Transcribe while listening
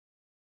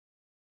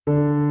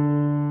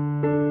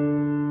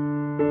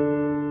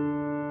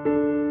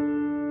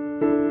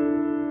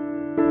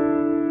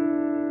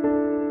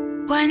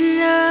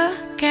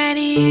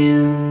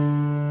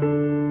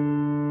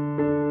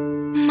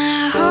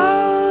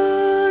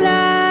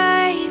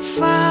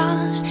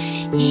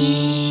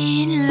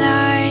in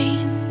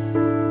line.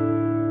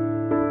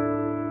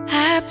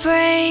 I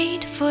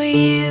prayed for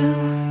you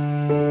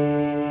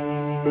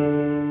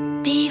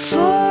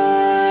before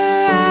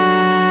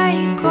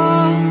I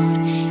called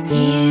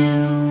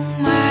you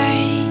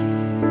mine.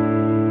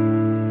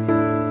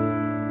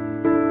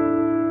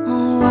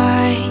 Oh,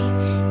 I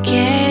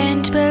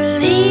can't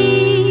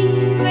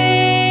believe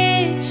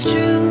it's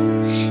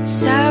true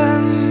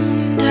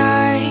sometimes.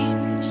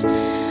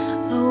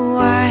 Oh,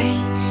 I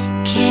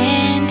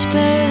can't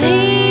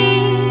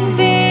believe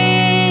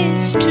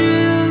it's true.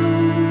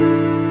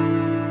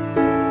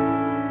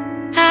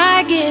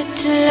 I get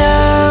to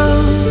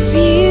love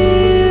you.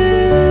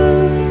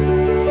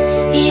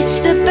 It's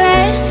the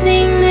best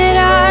thing that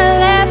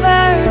I'll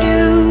ever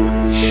do.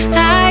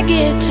 I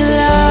get to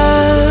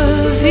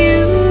love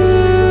you.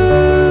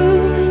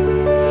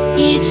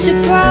 It's a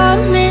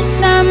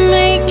promise I'm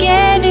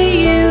making to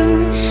you.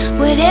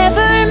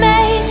 Whatever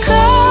may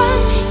come,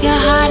 your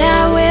heart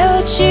I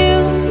will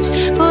choose.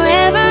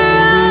 Forever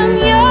I'm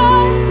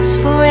yours,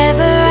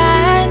 forever I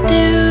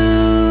do.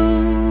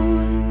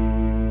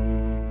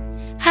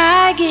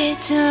 I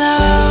get to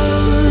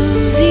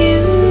love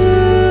you.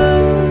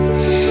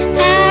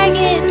 I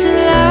get to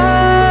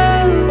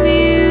love you.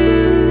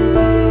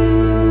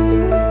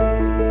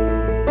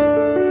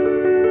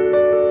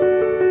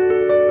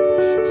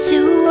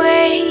 The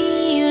way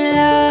you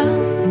love,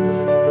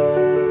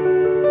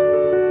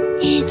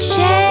 it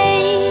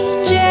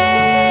changes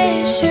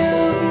who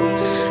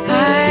I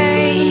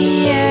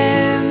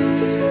am.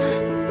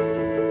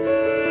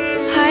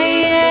 I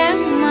am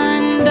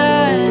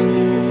undone.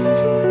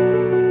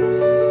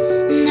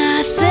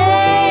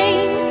 Nothing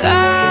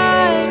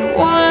God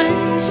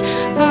wants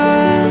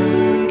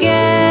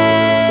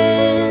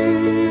again.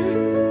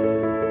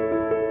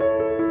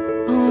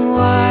 Oh,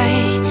 I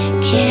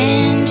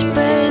can't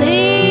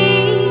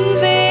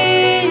believe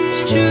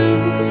it's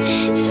true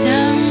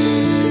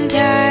sometimes.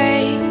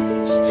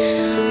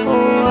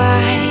 Oh, I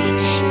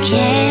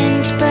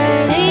can't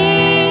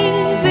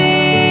believe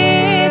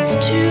it's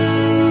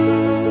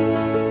true.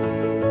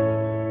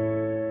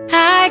 I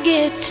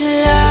get to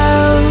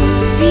love